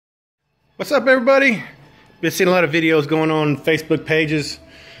What's up, everybody? Been seeing a lot of videos going on Facebook pages.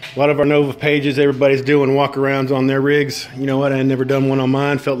 A lot of our Nova pages, everybody's doing walk-arounds on their rigs. You know what? I had never done one on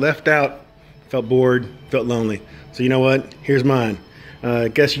mine. Felt left out, felt bored, felt lonely. So you know what? Here's mine. I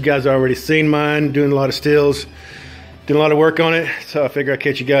guess you guys already seen mine, doing a lot of stills, doing a lot of work on it. So I figure I'd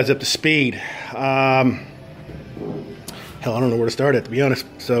catch you guys up to speed. Hell, I don't know where to start at, to be honest.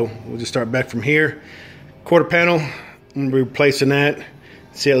 So we'll just start back from here. Quarter panel, I'm gonna be replacing that.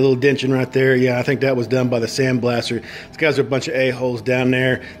 See that little dention right there? Yeah, I think that was done by the sandblaster. These guys are a bunch of a-holes down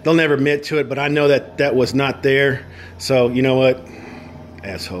there. They'll never admit to it, but I know that that was not there. So you know what?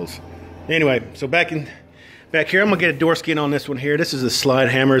 Assholes. Anyway, so back here, I'm gonna get a door skin on this one here. This is the slide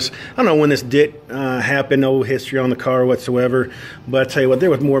hammers. I don't know when this did happen, no history on the car whatsoever. But I tell you what, there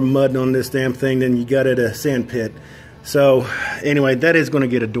was more mud on this damn thing than you got at a sand pit. So anyway, that is gonna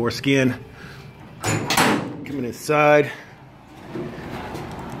get a door skin. Coming inside.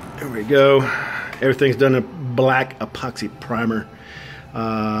 There we go. Everything's done a black epoxy primer.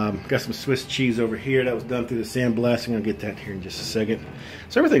 Got some Swiss cheese over here. That was done through the sandblasting. I'll get that here in just a second.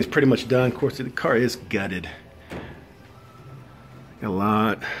 So everything's pretty much done. Of course, the car is gutted.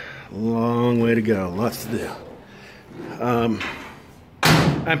 Got long way to go. Lots to do. I'm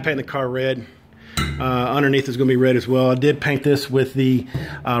painting the car red. Underneath is going to be red as well. I did paint this with the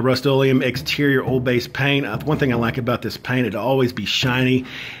Rust-Oleum exterior oil base paint. One thing I like about this paint, it'll always be shiny.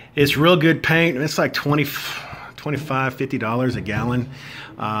 It's real good paint. It's like $25, $50 a gallon.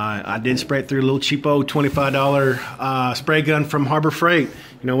 I did spray it through a little cheapo $25 spray gun from Harbor Freight.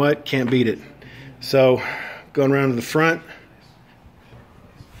 You know what? Can't beat it. So going around to the front.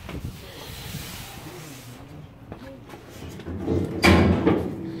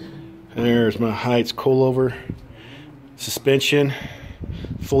 There's my Heights coilover suspension,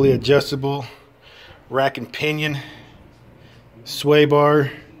 fully adjustable, rack and pinion, sway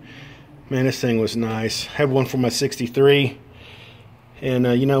bar. Man, this thing was nice. Had one for my 63, and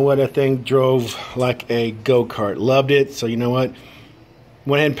you know what? That thing drove like a go-kart. Loved it. So you know what?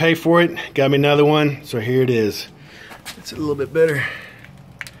 Went ahead and paid for it. Got me another one. So here it is. It's a little bit better.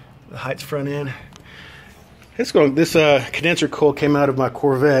 The Heights front end. This condenser coil came out of my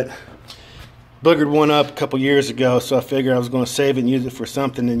Corvette. Boogered one up a couple years ago, so I figured I was going to save it and use it for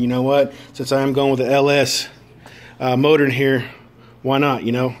something. And you know what? Since I am going with the LS motor in here, why not?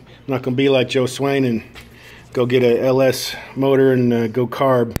 You know, I'm not going to be like Joe Swain and go get a LS motor and go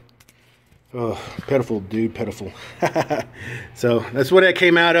carb. Oh, pitiful, dude, pitiful. So that's what that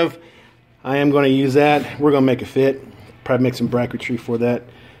came out of. I am going to use that. We're going to make it fit. Probably make some bracketry for that,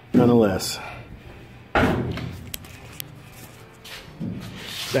 nonetheless.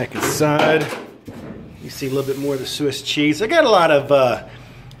 Back inside. You see a little bit more of the Swiss cheese. I got a lot of, I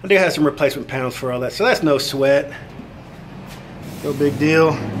do have some replacement panels for all that, so that's no sweat. No big deal.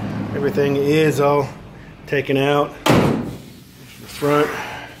 Everything is all taken out. The front.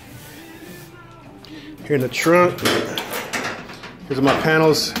 Here in the trunk. Here's my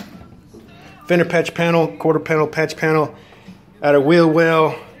panels. Fender patch panel, quarter panel, patch panel. Out of wheel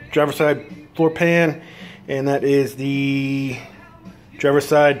well, driver side floor pan, and that is the driver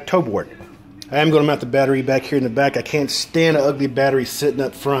side toe board. I am going to mount the battery back here in the back. I can't stand an ugly battery sitting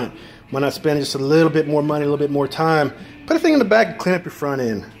up front. Why not spend just a little bit more money, a little bit more time? Put a thing in the back and clean up your front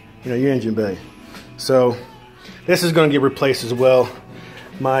end, you know, your engine bay. So this is going to get replaced as well.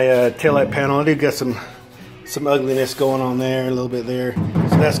 My taillight panel, I do got some ugliness going on there, a little bit there.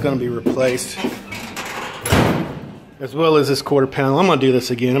 So that's going to be replaced, as well as this quarter panel. I'm going to do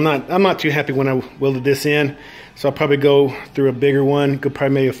this again. I'm not too happy when I welded this in. So I'll probably go through a bigger one. Go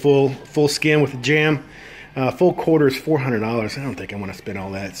probably make a full skin with a jam. Full quarter is $400. I don't think I want to spend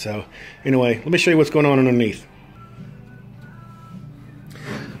all that. So anyway, let me show you what's going on underneath.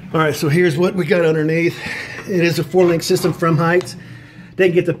 All right, so here's what we got underneath. It is a 4-link system from Heights.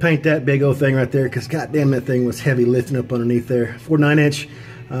 Didn't get to paint that big old thing right there because goddamn that thing was heavy lifting up underneath there. 4 9-inch.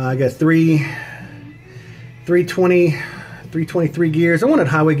 I got 323 gears. I wanted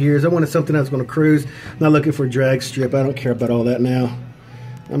highway gears. I wanted something that was going to cruise. I'm not looking for a drag strip. I don't care about all that now.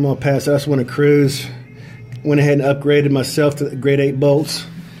 I'm going to pass. I just want to cruise. Went ahead and upgraded myself to grade 8 bolts.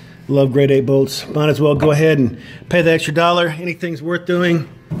 Love grade 8 bolts. Might as well go ahead and pay the extra dollar. Anything's worth doing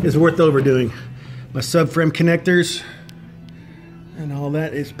is worth overdoing. My subframe connectors and all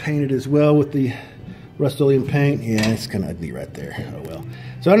that is painted as well with the Rust-Oleum paint. Yeah, it's kind of ugly right there. Oh well.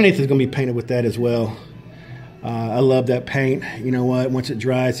 So underneath is going to be painted with that as well. I love that paint. You know what? Once it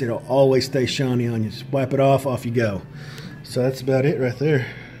dries, it'll always stay shiny on you. Just wipe it off you go. So that's about it right there.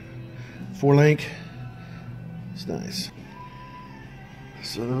 4-link. It's nice.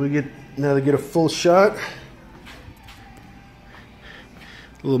 So we get now to get a full shot.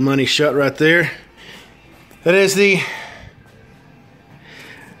 Little money shot right there. That is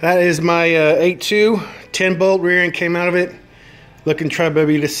my 8.2 10 bolt rear end came out of it. Looking to try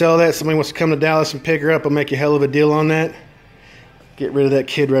maybe to sell that. Somebody wants to come to Dallas and pick her up. I'll make you a hell of a deal on that. Get rid of that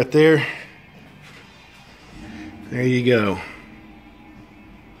kid right there. There you go.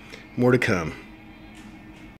 More to come.